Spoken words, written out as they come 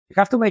You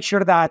have to make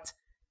sure that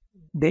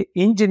the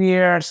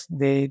engineers,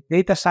 the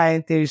data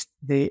scientists,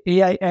 the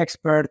AI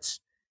experts,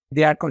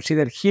 they are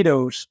considered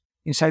heroes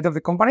inside of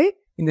the company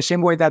in the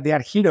same way that they are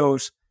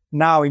heroes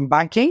now in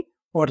banking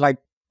or like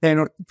 10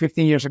 or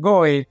 15 years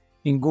ago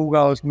in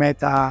Google,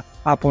 Meta,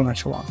 Apple, and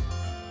so on.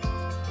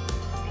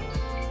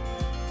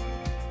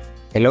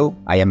 Hello,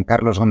 I am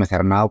Carlos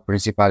Gómez-Arnau,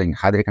 principal in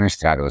Heidrick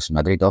Struggles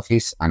Madrid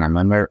office and a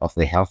member of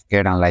the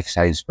healthcare and life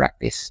science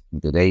practice. In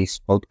today's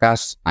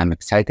podcast, I'm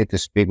excited to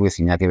speak with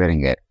Inaki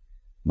Berenguer,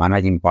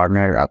 managing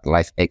partner at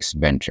LifeX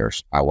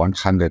Ventures, a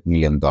 $100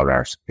 million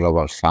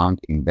global fund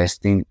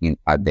investing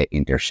at the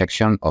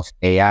intersection of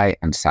AI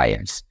and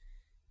science.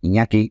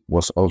 Inaki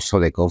was also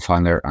the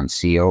co-founder and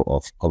CEO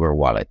of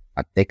CoverWallet,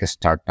 a tech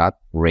startup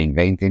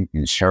reinventing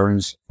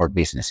insurance for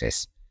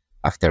businesses.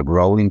 After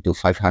growing to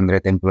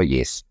 500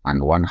 employees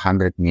and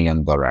 $100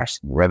 million in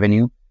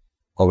revenue,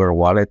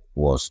 CoverWallet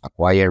was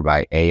acquired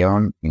by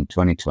Aon in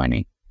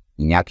 2020.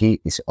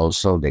 Inaki is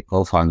also the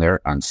co-founder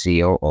and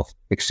CEO of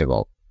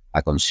Pixable,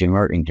 a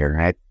consumer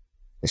internet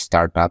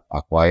startup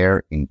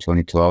acquired in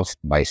 2012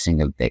 by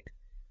SingleTech,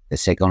 the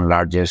second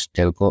largest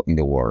telco in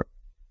the world.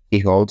 He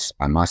holds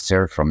a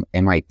master from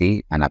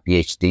MIT and a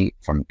PhD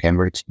from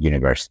Cambridge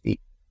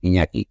University.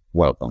 Inaki,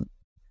 welcome.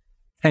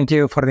 Thank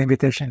you for the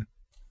invitation.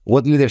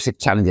 What leadership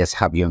challenges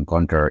have you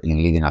encountered in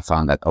leading a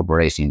fund that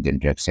operates in the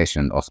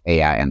intersection of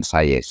AI and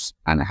science,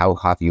 and how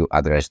have you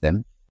addressed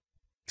them?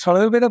 So a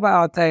little bit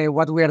about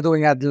what we are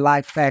doing at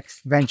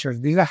LifeX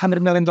Ventures. This is a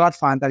 $100 million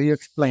fund that you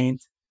explained,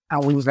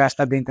 and we invest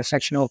at the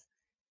intersection of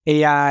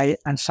AI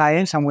and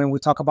science. And when we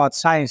talk about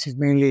science, it's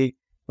mainly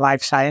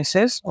life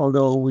sciences,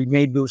 although we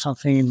may do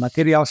something in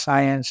material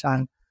science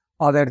and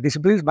other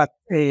disciplines. But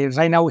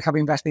right now we have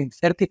invested in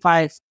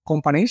 35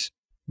 companies,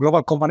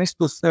 global companies.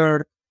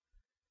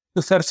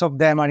 Two-thirds of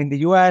them are in the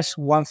US,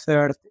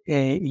 one-third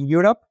in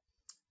Europe.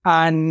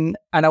 And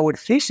our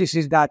thesis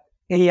is that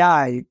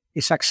AI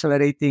is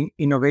accelerating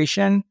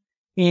innovation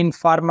in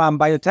pharma and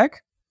biotech.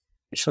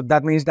 So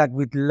that means that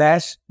with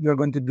less, you're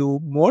going to do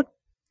more.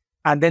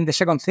 And then the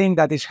second thing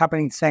that is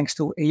happening thanks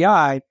to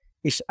AI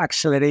is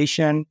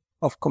acceleration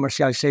of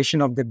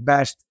commercialization of the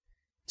best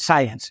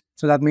science.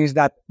 So that means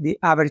that the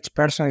average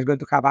person is going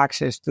to have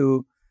access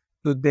to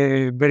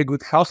the very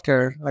good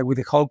healthcare, like with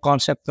the whole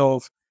concept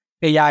of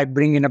AI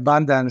bringing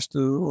abundance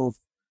of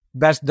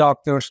best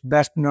doctors,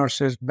 best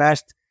nurses,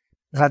 best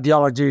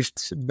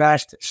radiologists,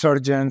 best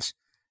surgeons.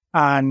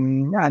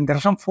 And the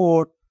reason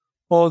for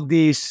all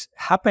this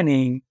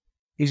happening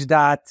is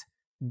that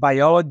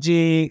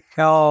biology,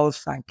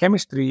 health, and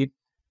chemistry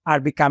are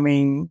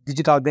becoming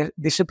digital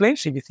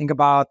disciplines. If you think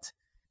about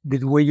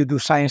the way you do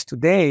science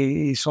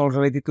today, it's all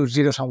related to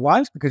zeros and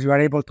ones because you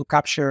are able to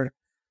capture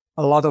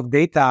a lot of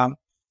data.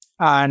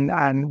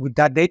 And with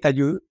that data,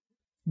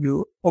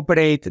 you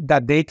operate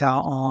that data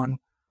on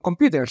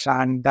computers,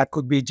 and that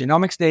could be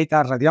genomics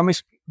data,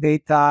 radiomics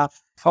data,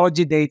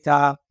 pathology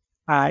data.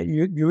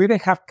 You even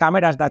have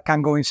cameras that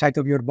can go inside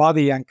of your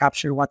body and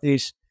capture what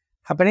is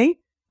happening.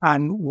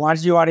 And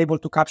once you are able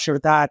to capture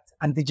that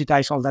and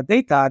digitize all that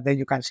data, then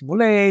you can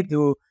simulate,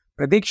 do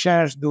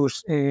predictions, do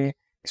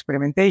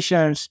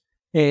experimentations.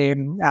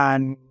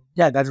 And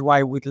yeah, that's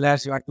why with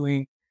less you are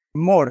doing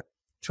more.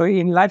 So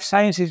in life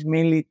sciences,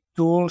 mainly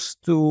tools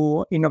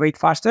to innovate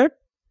faster.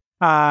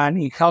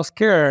 And in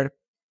healthcare,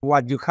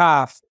 what you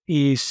have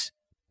is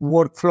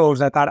workflows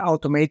that are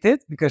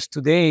automated because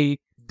today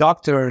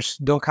doctors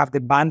don't have the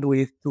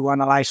bandwidth to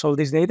analyze all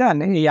this data,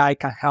 and AI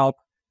can help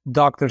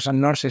doctors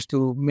and nurses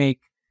to make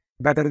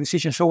better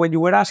decisions. So when you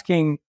were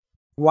asking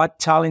what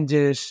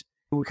challenges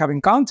we have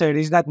encountered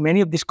is that many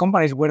of these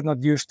companies were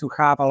not used to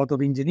have a lot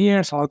of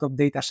engineers, a lot of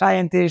data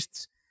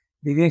scientists.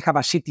 They didn't have a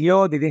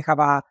CTO. They didn't have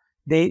a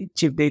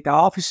chief data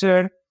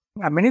officer.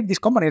 And many of these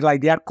companies,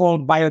 like they are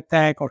called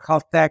biotech or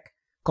health tech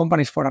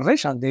companies for a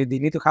reason. They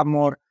need to have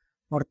more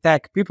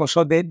tech people.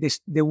 So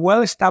the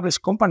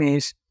well-established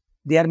companies,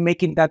 they are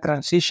making that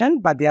transition,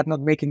 but they are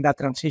not making that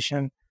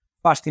transition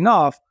fast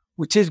enough,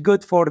 which is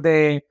good for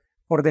the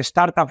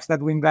startups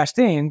that we invest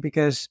in,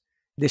 because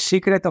the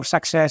secret of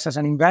success as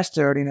an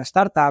investor in a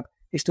startup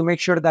is to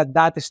make sure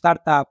that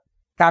startup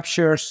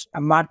captures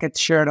a market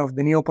share of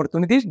the new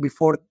opportunities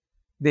before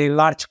the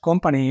large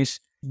companies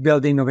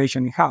build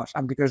innovation in-house.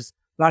 And because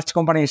large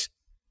companies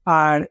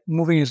are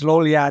moving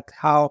slowly at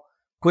how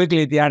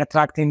quickly they are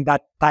attracting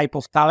that type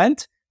of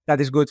talent,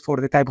 that is good for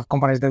the type of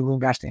companies that we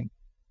invest in.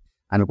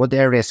 And what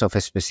areas of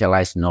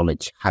specialized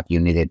knowledge have you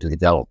needed to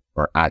develop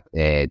or add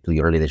to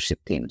your leadership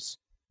teams?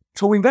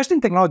 So we invest in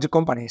technology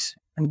companies,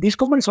 and these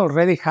companies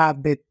already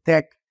have the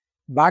tech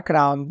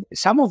background.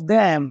 Some of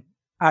them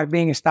are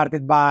being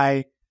started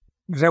by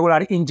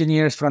regular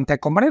engineers from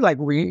tech companies. Like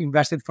we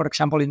invested, for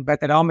example, in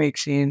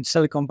Betteromics in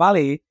Silicon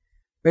Valley.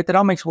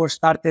 Betteromics was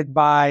started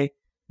by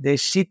the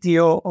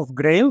CTO of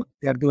Grail.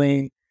 They are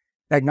doing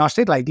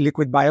diagnostic, like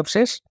liquid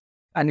biopsies.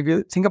 And if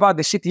you think about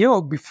the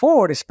CTO,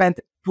 before they spent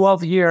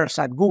 12 years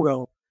at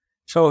Google.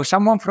 So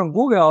someone from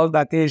Google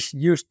that is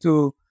used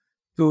to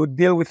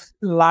deal with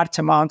large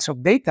amounts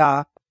of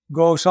data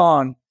goes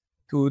on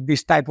to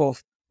this type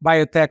of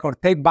biotech or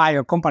tech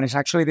bio companies.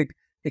 Actually,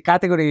 the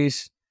category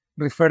is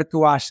referred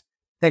to as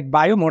tech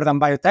bio more than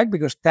biotech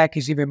because tech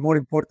is even more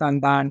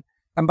important than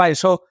bio.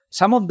 So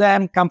some of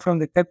them come from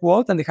the tech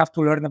world and they have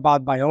to learn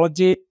about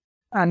biology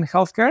and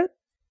healthcare.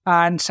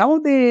 And some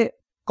of the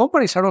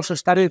companies are also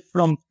started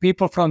from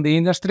people from the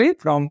industry,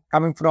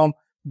 coming from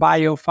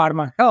bio,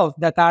 pharma, health,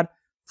 that are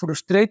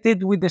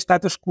frustrated with the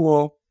status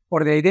quo,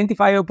 or they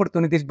identify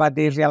opportunities, but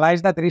they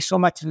realize that there is so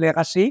much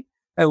legacy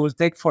that will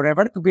take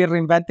forever to be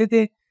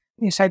reinvented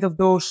inside of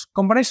those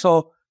companies.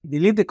 So they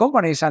leave the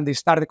companies and they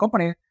start the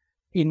company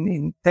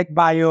in tech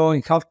bio,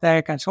 in health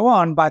tech, and so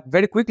on. But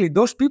very quickly,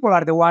 those people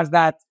are the ones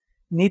that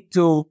need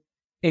to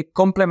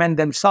complement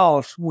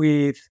themselves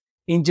with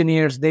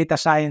engineers, data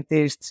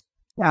scientists,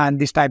 and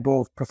this type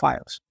of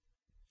profiles.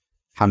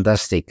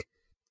 Fantastic.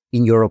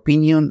 In your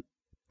opinion,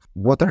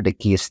 what are the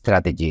key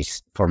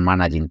strategies for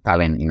managing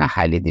talent in a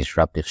highly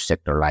disruptive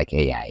sector like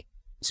AI,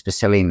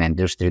 especially in an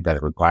industry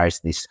that requires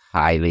this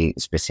highly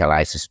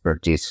specialized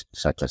expertise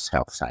such as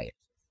health science?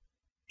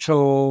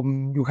 So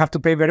you have to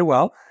pay very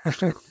well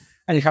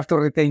and you have to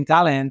retain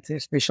talent,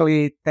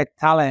 especially tech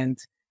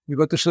talent. You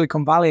go to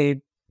Silicon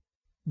Valley,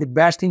 the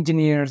best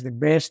engineers, the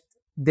best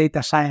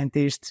data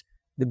scientists,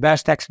 the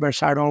best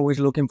experts are always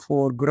looking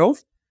for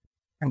growth,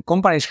 and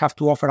companies have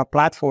to offer a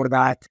platform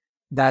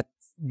that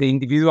the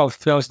individual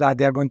feels that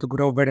they are going to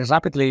grow very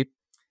rapidly,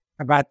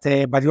 but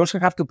you also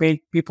have to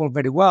pay people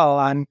very well.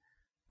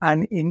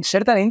 And in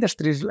certain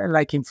industries,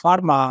 like in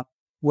pharma,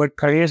 where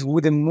careers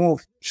wouldn't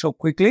move so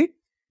quickly,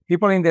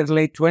 people in their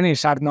late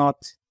 20s are not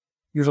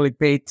usually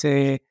paid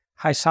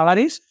high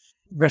salaries,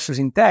 versus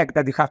in tech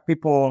that you have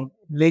people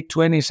late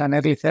 20s and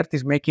early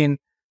 30s making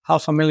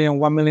 $500,000,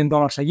 $1 million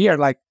a year.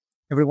 Like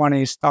everyone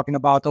is talking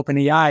about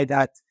OpenAI,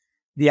 that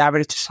the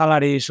average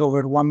salary is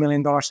over $1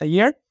 million a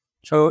year.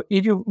 So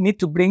if you need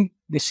to bring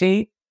the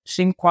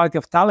same quality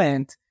of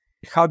talent,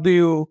 how do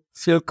you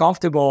feel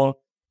comfortable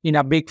in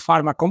a big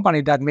pharma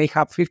company that may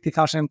have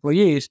 50,000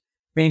 employees,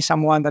 paying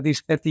someone that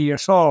is 30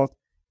 years old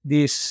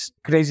these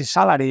crazy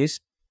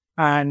salaries?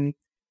 And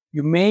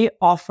you may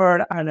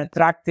offer an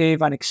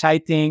attractive and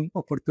exciting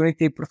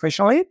opportunity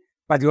professionally,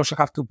 but you also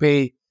have to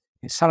pay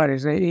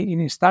salaries.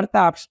 In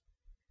startups,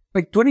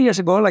 like 20 years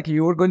ago, like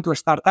you were going to a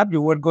startup,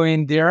 you were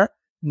going there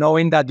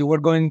knowing that you were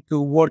going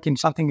to work in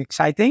something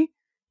exciting.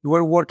 You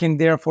were working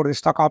there for the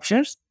stock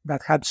options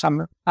that had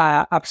some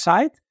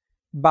upside,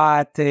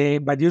 but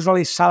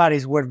usually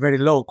salaries were very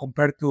low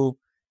compared to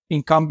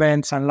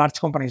incumbents and large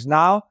companies.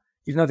 Now,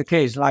 it's not the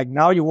case. Like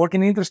now you work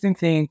in interesting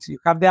things, you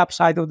have the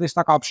upside of the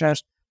stock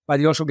options, but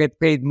you also get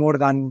paid more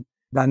than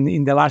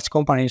in the large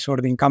companies or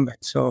the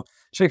incumbents. So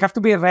you have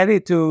to be ready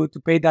to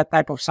pay that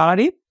type of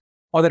salary.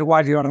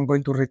 Otherwise, you aren't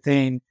going to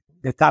retain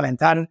the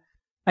talent.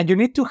 And you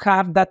need to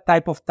have that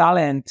type of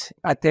talent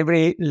at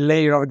every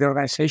layer of the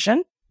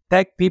organization.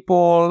 Tech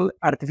people,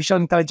 artificial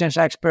intelligence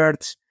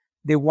experts,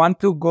 they want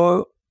to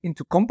go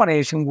into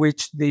companies in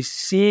which they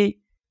see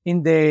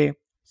in the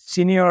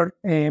senior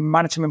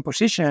management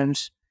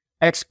positions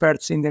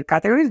experts in their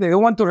categories. They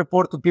don't want to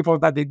report to people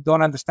that they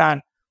don't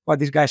understand what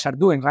these guys are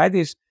doing, right?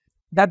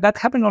 That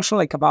happened also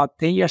like about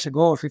 10 years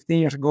ago or 15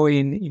 years ago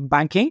in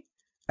banking.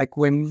 Like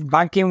when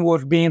banking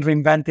was being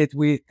reinvented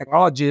with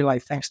technology,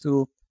 like thanks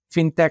to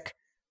fintech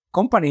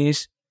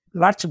companies,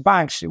 large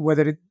banks,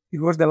 whether it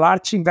was the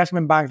large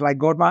investment banks like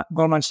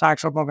Goldman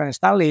Sachs or Morgan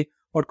Stanley,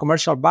 or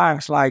commercial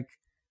banks like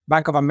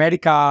Bank of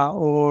America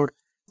or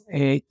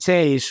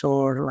Chase,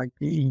 or like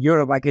in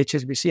Europe, like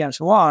HSBC and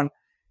so on.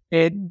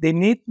 They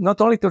need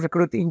not only to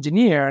recruit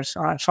engineers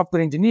or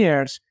software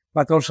engineers,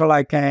 but also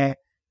like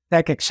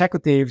tech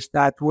executives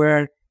that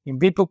were in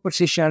VP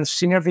positions,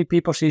 senior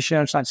VP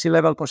positions, and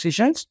C-level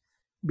positions,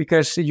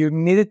 because you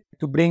needed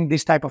to bring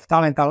this type of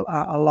talent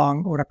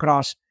along or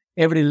across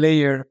every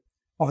layer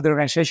of the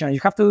organization. You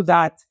have to do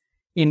that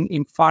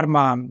in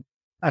pharma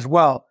as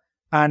well.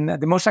 And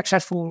the most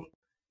successful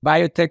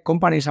biotech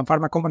companies and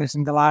pharma companies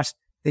in the last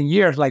 10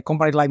 years, like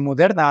companies like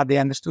Moderna, they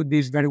understood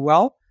this very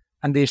well,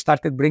 and they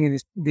started bringing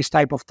this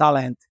type of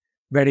talent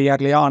very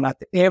early on at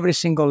every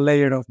single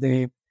layer of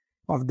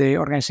the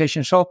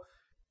organization. So,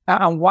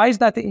 and why is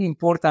that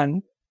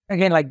important?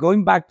 Again, like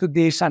going back to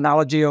this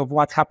analogy of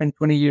what happened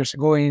 20 years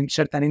ago in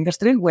certain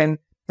industries, when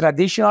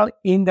traditional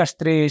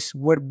industries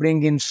were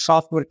bringing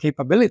software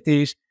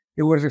capabilities,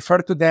 they were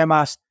referred to them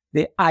as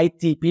the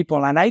IT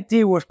people. And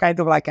IT was kind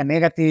of like a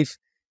negative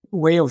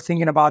way of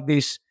thinking about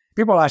these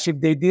people, as if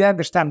they didn't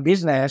understand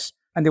business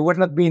and they were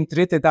not being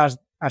treated as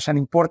an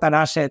important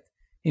asset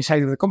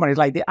inside of the company. It's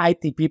like the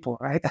IT people,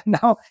 right? And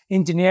now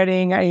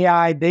engineering,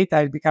 AI,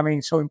 data is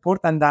becoming so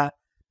important that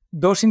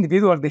those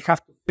individuals, they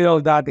have to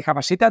feel that they have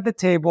a seat at the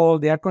table,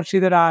 they are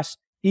considered as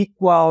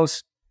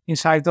equals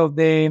inside of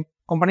the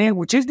company,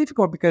 which is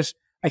difficult because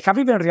I have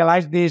even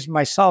realized this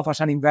myself as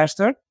an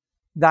investor,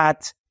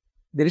 that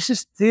there is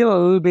still a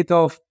little bit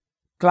of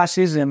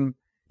classism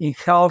in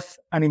health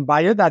and in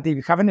bio, that if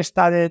you haven't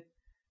studied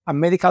a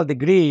medical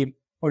degree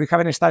or you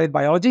haven't studied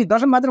biology, it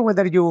doesn't matter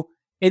whether you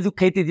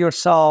educated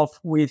yourself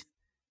with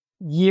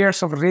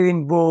years of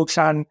reading books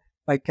and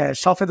like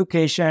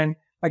self-education.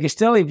 like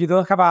still, if you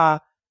don't have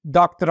a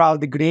doctoral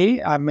degree,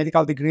 a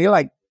medical degree,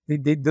 like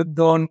they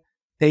don't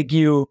take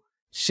you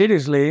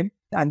seriously,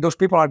 and those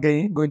people are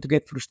going to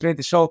get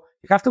frustrated. So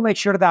you have to make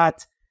sure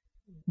that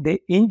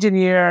the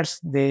engineers,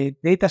 the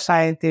data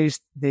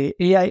scientists, the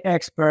AI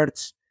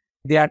experts,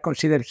 they are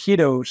considered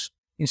heroes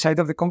inside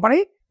of the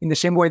company in the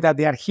same way that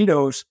they are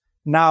heroes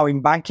now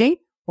in banking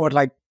or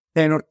like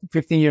 10 or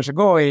 15 years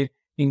ago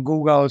in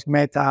Google's,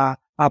 Meta,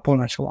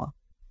 Apple, and so on.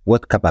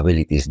 What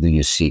capabilities do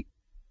you see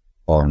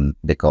on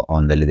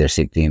the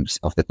leadership teams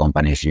of the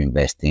companies you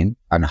invest in,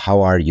 and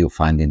how are you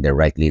finding the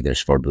right leaders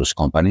for those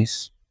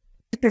companies?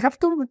 They have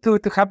to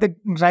have the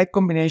right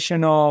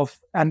combination of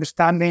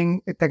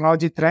understanding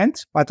technology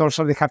trends, but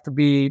also they have to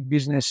be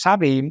business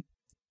savvy.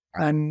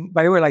 And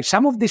by the way, like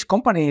some of these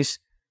companies,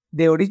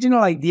 the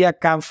original idea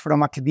comes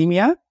from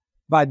academia,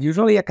 but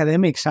usually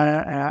academics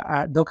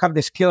don't have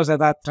the skills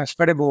that are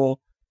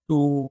transferable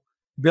to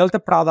build a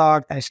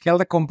product and scale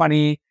the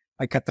company,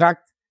 like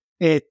attract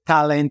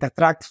talent,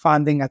 attract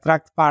funding,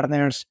 attract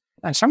partners.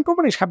 And some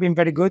companies have been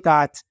very good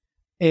at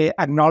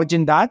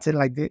acknowledging that.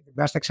 Like the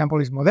best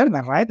example is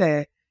Moderna,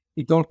 right?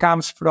 It all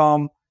comes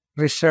from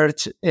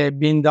research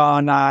being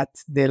done at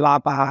the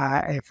lab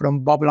from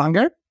Bob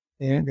Langer,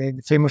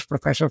 the famous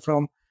professor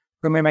from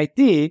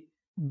MIT.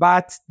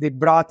 But they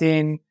brought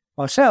in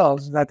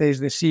ourselves, that is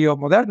the CEO of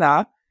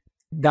Moderna,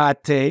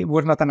 that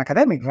was not an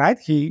academic, right?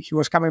 He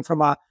was coming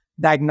from a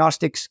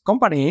diagnostics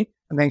company,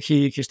 and then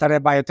he started a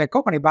biotech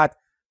company, but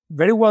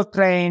very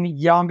well-trained,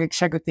 young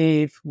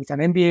executive with an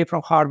MBA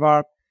from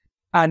Harvard.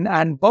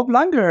 And Bob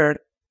Langer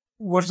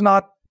was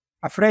not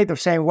afraid of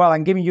saying, well,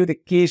 I'm giving you the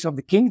keys of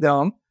the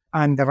kingdom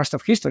and the rest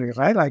of history,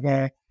 right? Like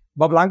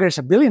Bob Langer is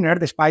a billionaire,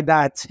 despite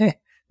that,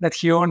 that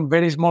he owned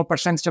very small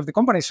percentage of the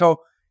company.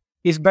 So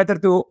it's better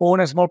to own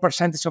a small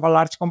percentage of a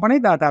large company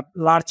than a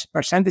large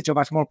percentage of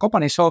a small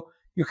company. So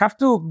you have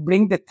to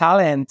bring the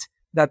talent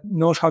that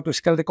knows how to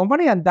scale the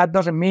company. And that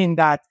doesn't mean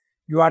that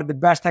you are the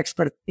best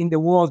expert in the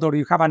world or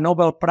you have a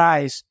Nobel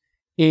Prize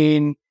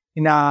in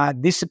a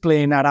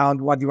discipline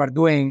around what you are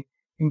doing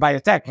in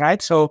biotech,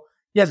 right? So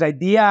yes, the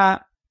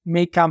idea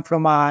may come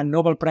from a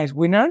Nobel Prize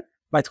winner,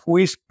 but who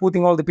is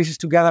putting all the pieces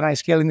together and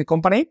scaling the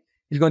company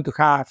is going to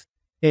have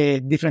a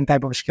different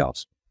type of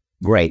skills.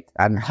 Great.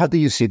 And how do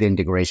you see the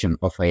integration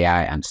of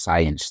AI and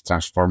science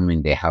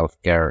transforming the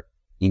healthcare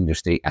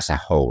industry as a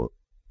whole?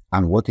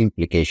 And what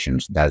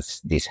implications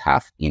does this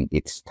have in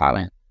its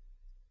talent?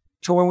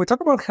 So when we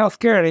talk about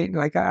healthcare,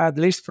 like at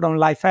least from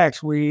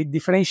LifeX, we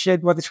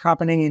differentiate what is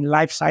happening in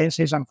life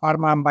sciences and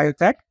pharma and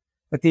biotech.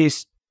 That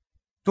is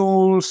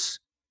tools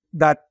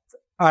that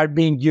are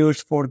being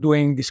used for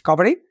doing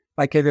discovery,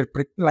 like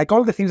like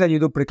all the things that you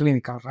do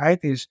preclinical, right?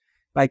 Is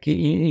like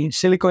in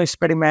silico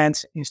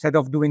experiments, instead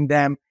of doing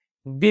them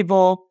in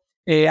vivo,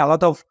 a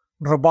lot of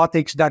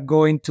robotics that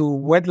go into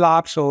wet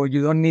labs, so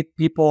you don't need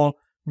people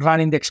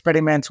running the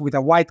experiments with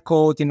a white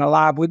coat in a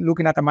lab with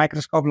looking at a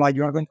microscope. Like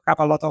you are going to have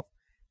a lot of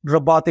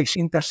robotics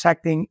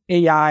intersecting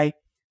AI,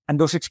 and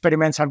those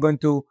experiments are going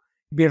to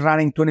be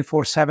running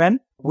 24/7,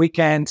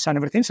 weekends and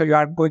everything. So you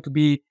are going to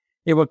be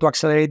able to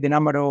accelerate the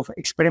number of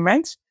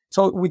experiments.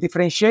 So we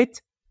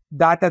differentiate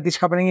that is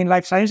happening in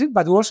life sciences,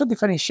 but we also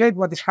differentiate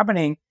what is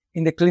happening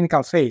in the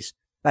clinical phase.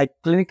 Like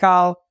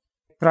clinical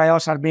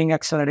trials are being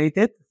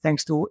accelerated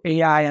thanks to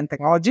AI and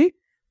technology,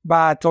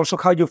 but also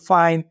how you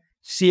find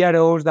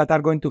CROs that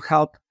are going to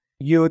help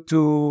you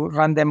to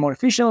run them more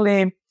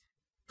efficiently,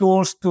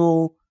 tools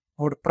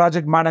for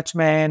project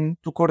management,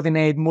 to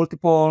coordinate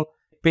multiple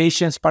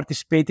patients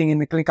participating in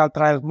the clinical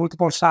trials,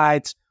 multiple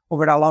sites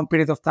over a long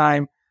period of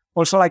time.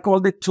 Also, like all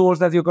the tools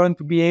that you're going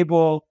to be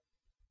able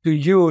to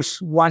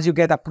use once you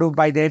get approved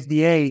by the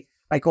FDA,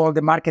 like all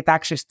the market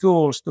access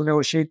tools to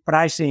negotiate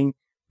pricing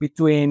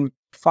between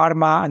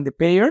pharma and the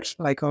payers,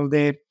 like all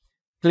the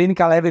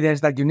clinical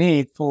evidence that you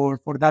need for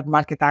that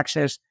market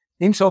access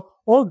thing. So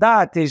all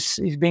that is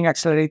being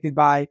accelerated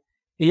by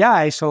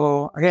AI.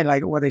 So again,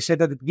 like what I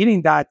said at the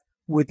beginning, that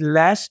with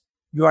less,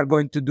 you are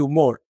going to do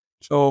more.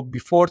 So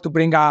before, to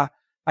bring a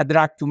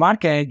drug to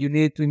market, you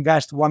need to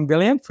invest $1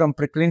 billion from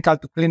preclinical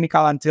to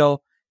clinical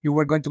until you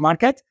were going to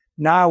market.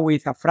 Now,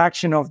 with a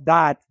fraction of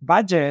that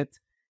budget,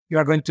 you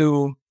are going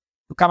to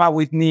come up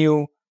with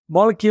new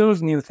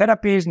molecules, new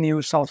therapies,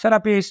 new cell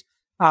therapies.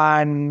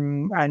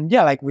 And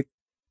yeah, like with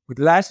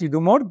less, you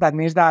do more. That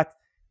means that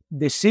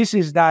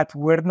diseases that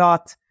were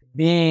not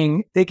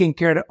being taken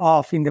care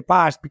of in the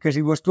past because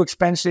it was too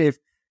expensive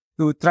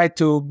to try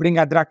to bring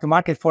a drug to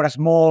market for a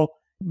small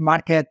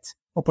market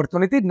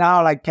opportunity.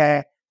 Now, like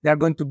there are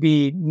going to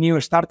be new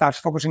startups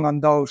focusing on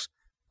those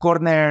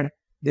corner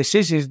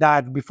diseases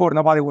that before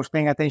nobody was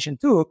paying attention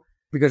to,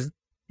 because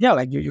yeah,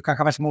 like you can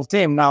have a small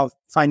team now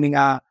finding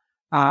a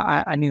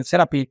new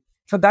therapy.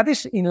 So that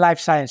is in life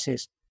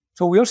sciences.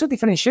 So we also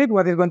differentiate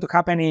what is going to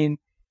happen in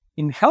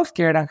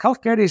healthcare, and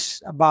healthcare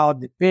is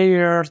about the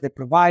payers, the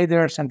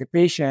providers, and the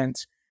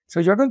patients. So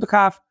you're going to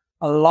have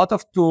a lot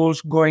of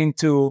tools going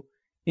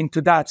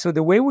into that. So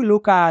the way we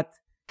look at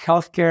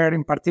healthcare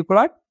in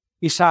particular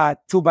is a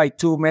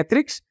 2x2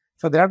 metrics.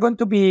 So there are going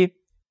to be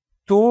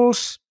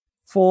tools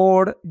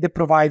for the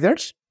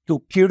providers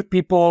to cure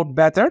people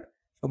better.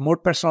 So more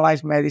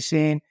personalized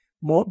medicine,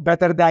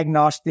 better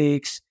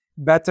diagnostics,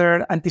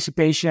 better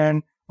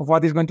anticipation of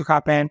what is going to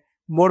happen,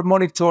 more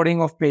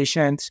monitoring of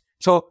patients.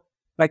 So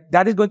like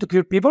that is going to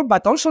cure people,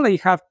 but also you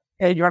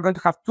are going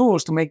to have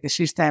tools to make the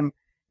system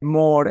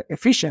more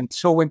efficient.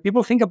 So when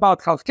people think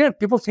about healthcare,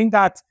 people think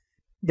that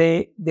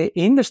the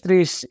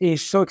industry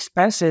is so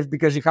expensive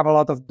because you have a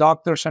lot of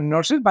doctors and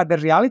nurses, but the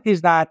reality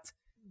is that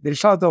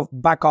there's a lot of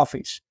back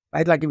office,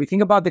 right? Like if you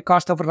think about the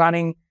cost of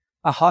running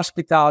a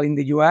hospital in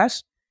the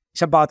US,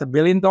 it's about $1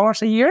 billion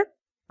a year.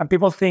 And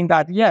people think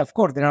that, yeah, of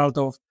course, there are a lot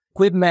of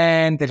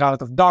equipment, there's a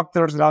lot of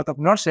doctors, there are a lot of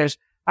nurses.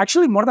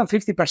 Actually, more than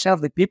 50%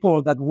 of the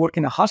people that work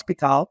in a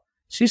hospital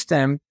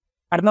system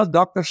are not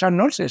doctors or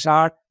nurses,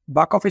 are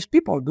back office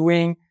people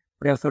doing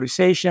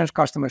pre-authorizations,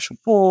 customer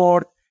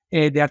support.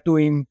 They are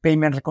doing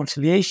payment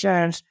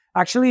reconciliations.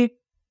 Actually,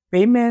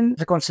 payment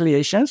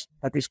reconciliations,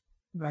 that is,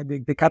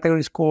 the category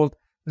is called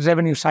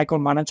revenue cycle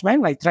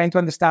management, like trying to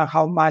understand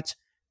how much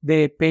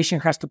the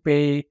patient has to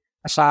pay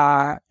as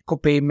a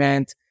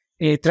copayment,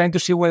 trying to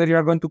see whether you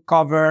are going to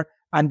cover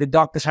and the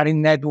doctors are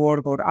in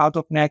network or out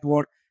of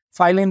network,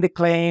 filing the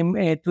claim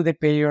to the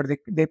payer,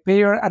 the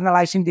payer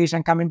analyzing this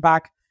and coming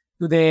back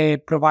to the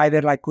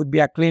provider, like could be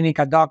a clinic,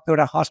 a doctor,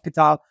 a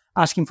hospital,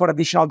 asking for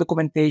additional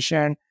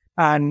documentation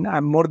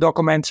and more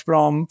documents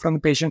from the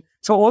patient.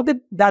 So all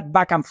that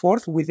back and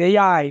forth with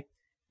AI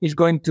is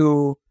going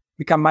to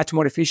become much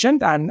more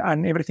efficient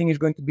and everything is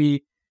going to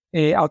be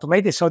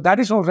automated. So that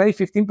is already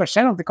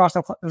 15% of the cost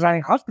of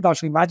running hospitals.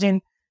 So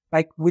imagine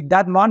like with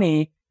that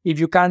money, if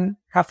you can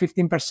have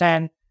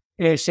 15%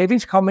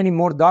 savings, how many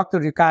more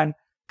doctors you can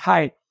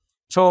hire.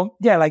 So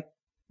yeah, like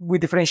we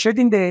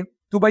differentiating the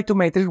 2x2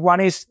 matrix. One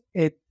is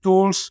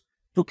tools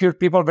to cure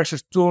people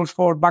versus tools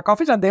for back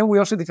office. And then we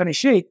also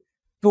differentiate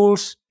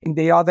tools in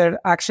the other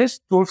axis,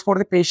 tools for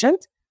the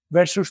patient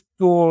versus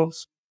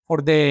tools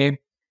for the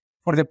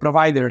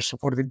providers,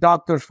 for the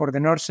doctors, for the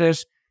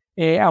nurses.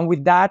 And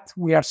with that,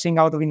 we are seeing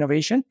a lot of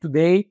innovation.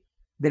 Today,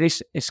 there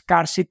is a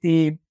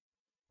scarcity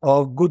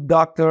of good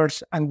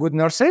doctors and good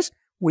nurses.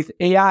 With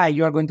AI,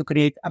 you are going to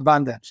create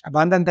abundance.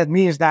 Abundance, that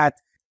means that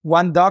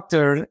one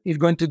doctor is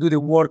going to do the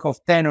work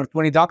of 10 or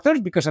 20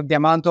 doctors because of the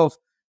amount of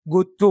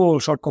good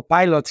tools or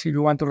copilots, if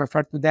you want to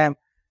refer to them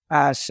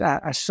as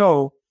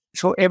so.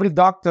 So every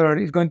doctor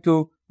is going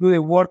to do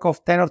the work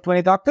of 10 or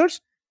 20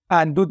 doctors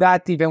and do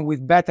that even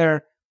with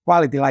better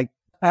quality. Like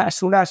as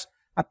soon as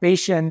a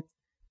patient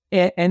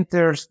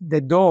enters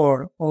the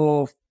door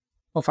of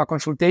a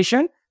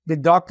consultation, the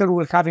doctor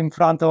will have in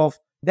front of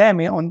them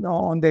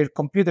on their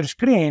computer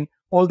screen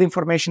all the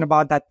information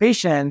about that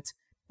patient,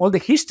 all the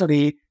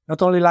history,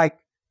 not only like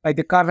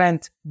the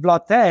current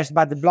blood test,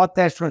 but the blood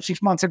test from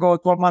 6 months ago,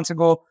 12 months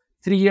ago,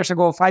 3 years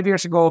ago, 5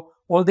 years ago,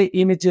 all the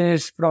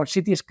images from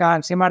CT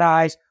scans,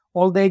 MRIs,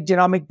 all the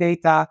genomic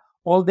data,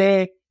 all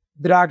the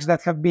drugs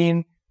that have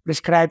been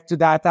prescribed to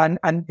that.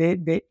 And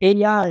the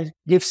AI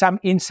gives some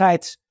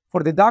insights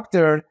for the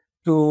doctor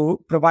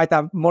to provide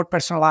a more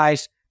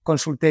personalized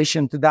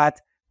consultation to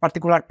that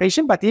particular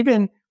patient. But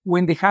even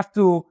when they have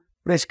to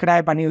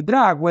prescribe a new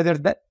drug,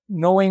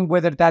 knowing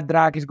whether that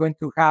drug is going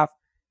to have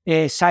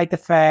side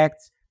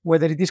effects,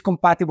 whether it is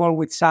compatible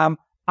with some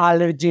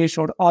allergies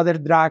or other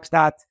drugs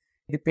that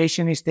the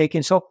patient is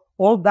taking. So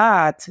all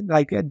that,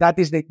 that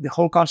is the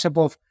whole concept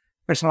of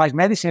personalized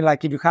medicine.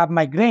 Like if you have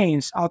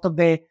migraines, out of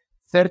the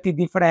 30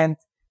 different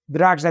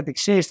drugs that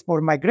exist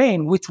for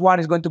migraine, which one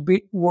is going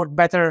to work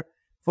better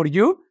for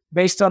you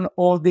based on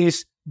all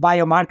these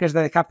biomarkers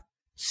that I have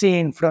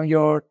seen from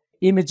your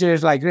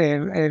images, like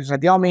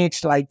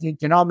radiomics, like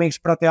genomics,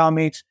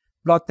 proteomics,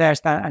 blood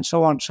test, and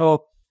so on.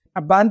 So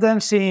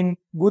abundance in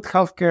good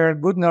healthcare,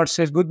 good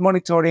nurses, good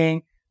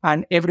monitoring,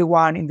 and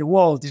everyone in the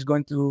world is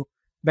going to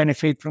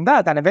benefit from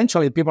that. And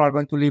eventually people are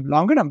going to live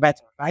longer and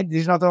better, right?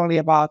 This is not only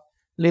about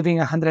living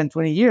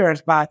 120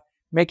 years, but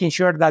making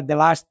sure that the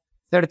last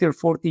 30 or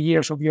 40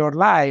 years of your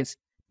life,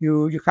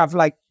 you have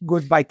like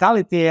good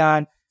vitality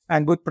and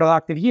good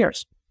productive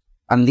years.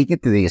 And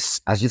linked to this,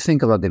 as you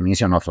think about the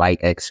mission of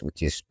LifeX,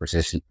 which is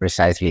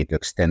precisely to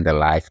extend the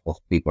life of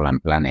people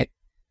and planet,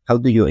 how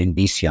do you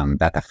envision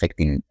that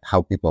affecting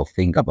how people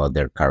think about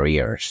their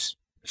careers?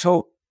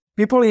 So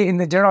people, in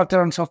the general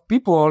terms of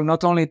people,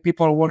 not only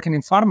people working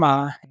in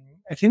pharma,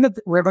 I think that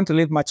we're going to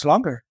live much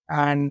longer.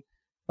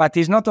 But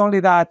it's not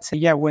only that,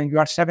 when you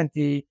are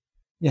 70,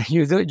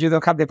 you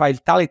don't have the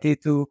vitality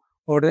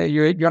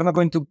you're not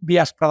going to be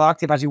as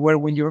productive as you were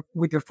when you're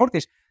with your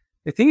 40s.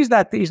 The thing is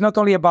that it's not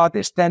only about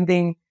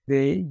extending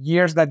the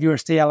years that you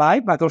stay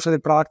alive, but also the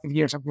productive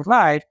years of your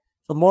life.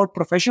 So more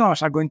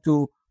professionals are going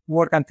to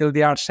work until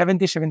they are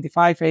 70,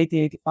 75,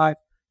 80, 85,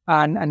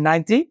 and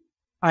 90.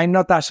 I'm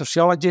not a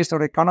sociologist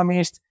or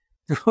economist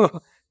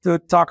to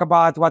talk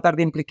about what are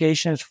the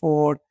implications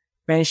for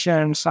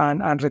pensions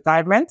and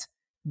retirement.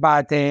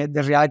 But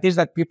the reality is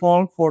that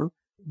people, for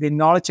the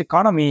knowledge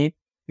economy,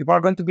 people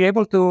are going to be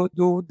able to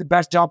do the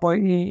best job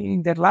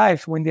in their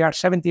life when they are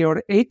 70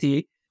 or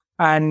 80.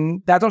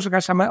 And that also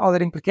has some other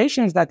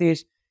implications. That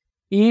is,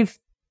 if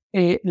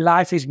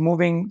life is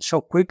moving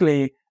so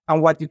quickly,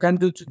 and what you can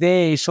do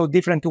today is so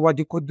different to what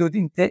you could do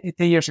 10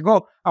 years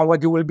ago, and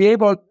what you will be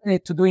able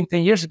to do in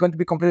 10 years is going to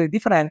be completely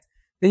different,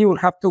 then you will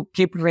have to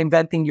keep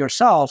reinventing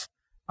yourself.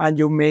 And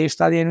you may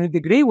study a new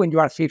degree when you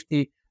are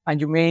 50,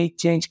 and you may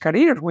change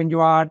career when you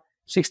are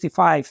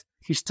 65.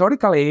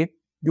 Historically,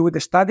 you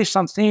would study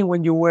something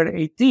when you were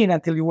 18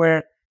 until you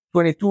were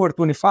 22 or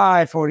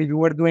 25, or if you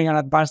were doing an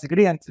advanced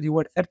degree until you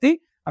were 30.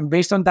 And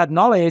based on that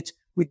knowledge,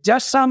 with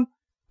just some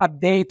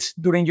updates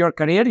during your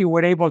career, you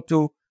were able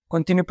to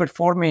continue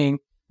performing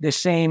the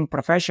same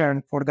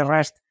profession for the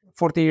rest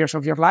 40 years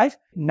of your life.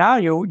 Now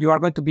you are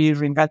going to be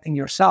reinventing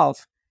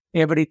yourself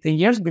every 10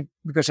 years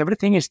because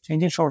everything is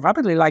changing so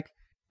rapidly. Like,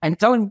 I'm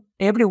telling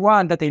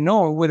everyone that I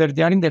know, whether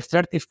they are in their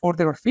 30s, 40s,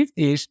 or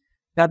 50s,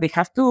 that they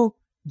have to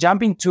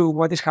jump into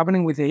what is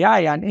happening with AI.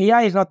 And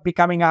AI is not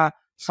becoming a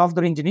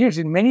software engineers.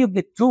 In many of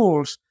the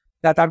tools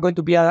that are going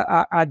to be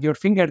at your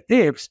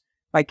fingertips,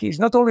 like it's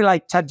not only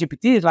like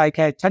ChatGPT,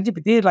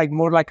 ChatGPT is like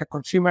more like a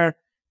consumer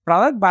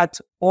product,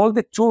 but all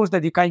the tools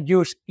that you can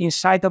use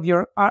inside of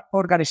your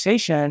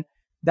organization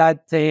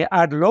that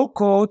are low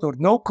code or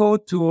no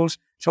code tools.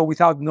 So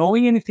without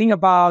knowing anything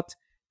about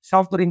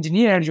software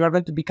engineers, you are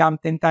going to become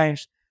 10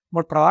 times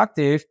more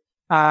productive.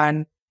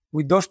 And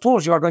with those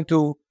tools, you are going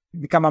to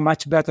become a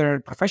much better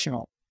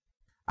professional.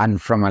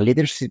 And from a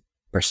leadership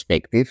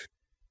perspective,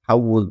 how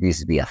will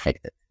this be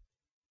affected?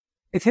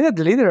 I think that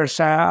the leaders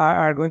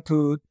are going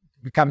to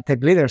become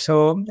tech leaders.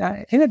 So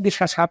I think that this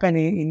has happened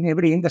in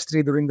every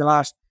industry during the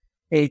last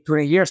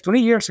 20 years.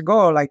 20 years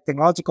ago, like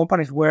technology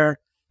companies were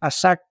a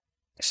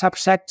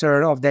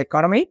subsector of the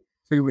economy.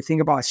 So you would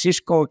think about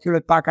Cisco,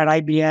 Hewlett-Packard,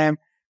 IBM,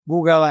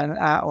 Google, and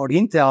or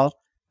Intel.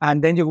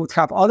 And then you would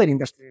have other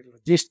industries,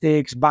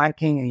 logistics,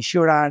 banking,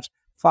 insurance,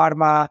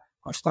 pharma,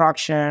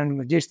 construction,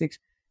 logistics.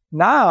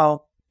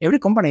 Now, every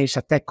company is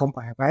a tech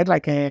company, right?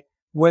 Like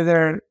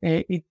whether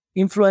it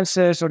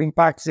influences or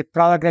impacts the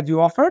product that you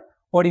offer,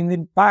 or it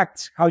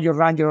impacts how you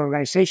run your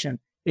organization,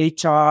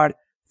 HR,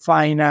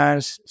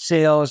 finance,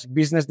 sales,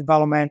 business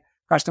development,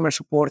 customer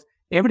support,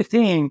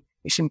 everything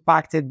is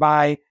impacted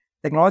by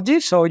technology.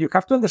 So you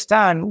have to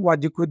understand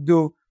what you could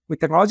do with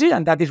technology.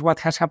 And that is what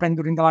has happened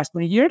during the last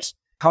 20 years,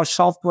 how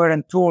software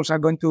and tools are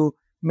going to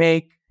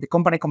make the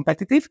company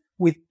competitive.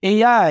 With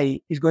AI,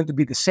 is going to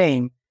be the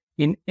same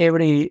in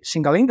every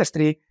single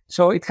industry.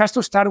 So it has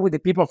to start with the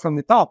people from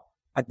the top,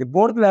 at the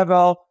board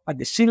level, at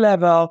the C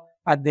level,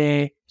 at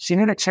the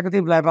senior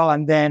executive level,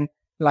 and then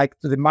like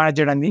to the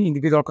manager and the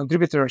individual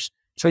contributors.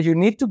 So you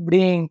need to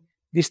bring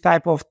this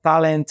type of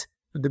talent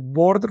to the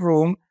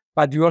boardroom,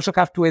 but you also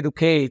have to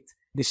educate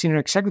the senior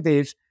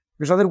executives,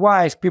 because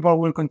otherwise people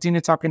will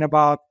continue talking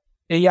about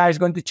AI is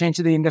going to change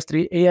the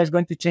industry, AI is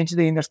going to change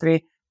the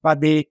industry, but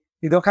they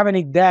don't have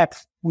any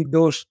depth with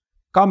those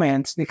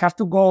comments. They have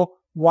to go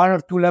 1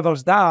 or 2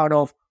 levels down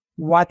of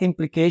what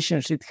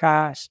implications it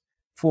has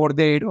for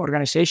their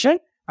organization.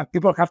 And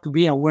people have to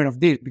be aware of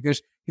this,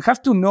 because you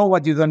have to know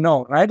what you don't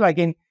know, right? Like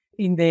in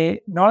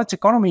the knowledge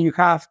economy, you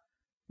have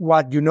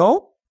what you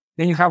know,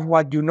 then you have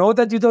what you know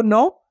that you don't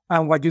know,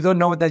 and what you don't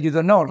know that you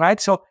don't know, right?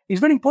 So it's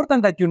very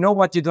important that you know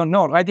what you don't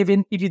know, right?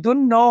 Even if you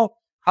don't know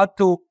how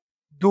to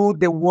do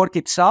the work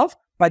itself,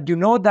 but you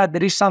know that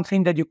there is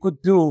something that you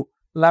could do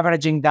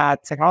leveraging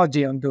that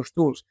technology on those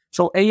tools.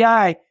 So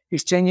AI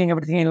is changing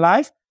everything in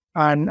life,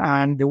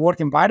 and the work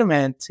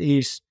environment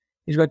is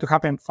going to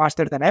happen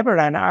faster than ever.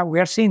 And we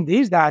are seeing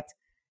this, that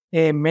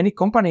many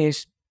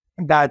companies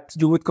that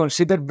you would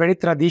consider very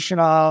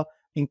traditional,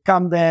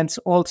 incumbents,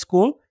 old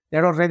school,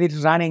 they're already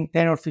running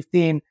 10 or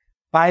 15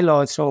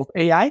 pilots of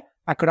AI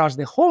across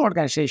the whole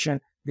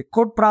organization, the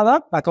core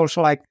product, but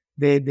also like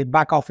the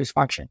back office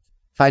function.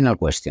 Final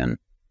question.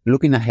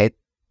 Looking ahead,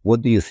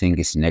 what do you think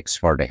is next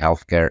for the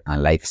healthcare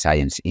and life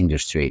science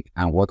industry,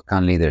 and what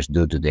can leaders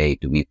do today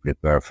to be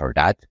prepared for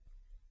that?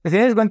 I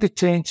think it's going to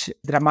change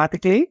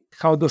dramatically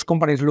how those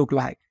companies look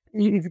like.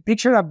 If you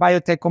picture a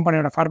biotech company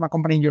or a pharma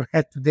company in your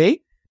head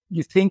today,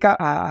 you think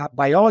a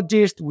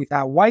biologist with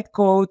a white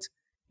coat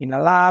in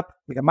a lab,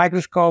 with a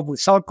microscope, with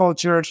cell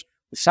cultures,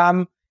 with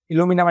some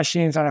Illumina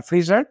machines and a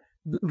freezer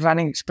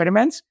running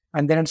experiments.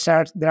 And then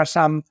there are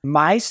some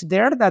mice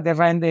there that they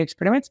run the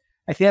experiments.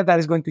 I think that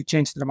is going to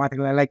change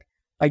dramatically. Like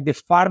the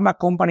pharma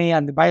company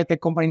and the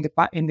biotech company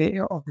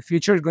of the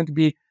future is going to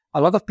be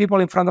a lot of people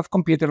in front of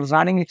computers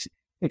running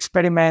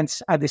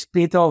experiments at the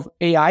speed of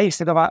AI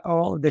instead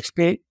of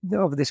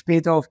the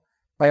speed of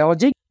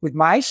biology. With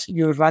mice,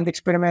 you run the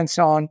experiments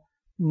on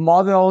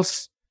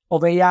models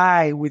of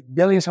AI with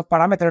billions of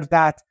parameters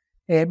that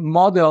are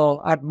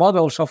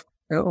models of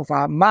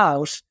a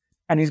mouse,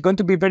 and it's going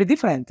to be very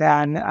different,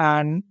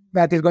 and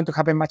that is going to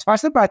happen much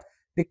faster. But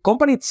the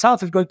company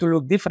itself is going to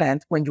look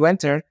different when you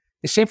enter.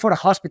 The same for a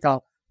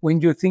hospital.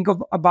 When you think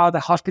about a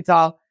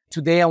hospital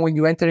today and when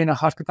you enter in a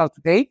hospital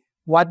today,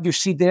 what you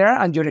see there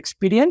and your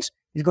experience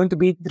is going to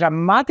be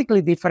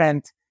dramatically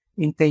different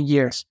in 10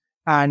 years.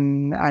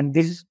 And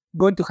this is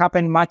going to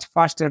happen much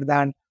faster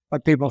than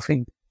what people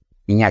think.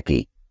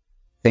 Inaki,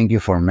 thank you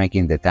for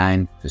making the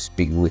time to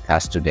speak with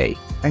us today.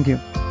 Thank you.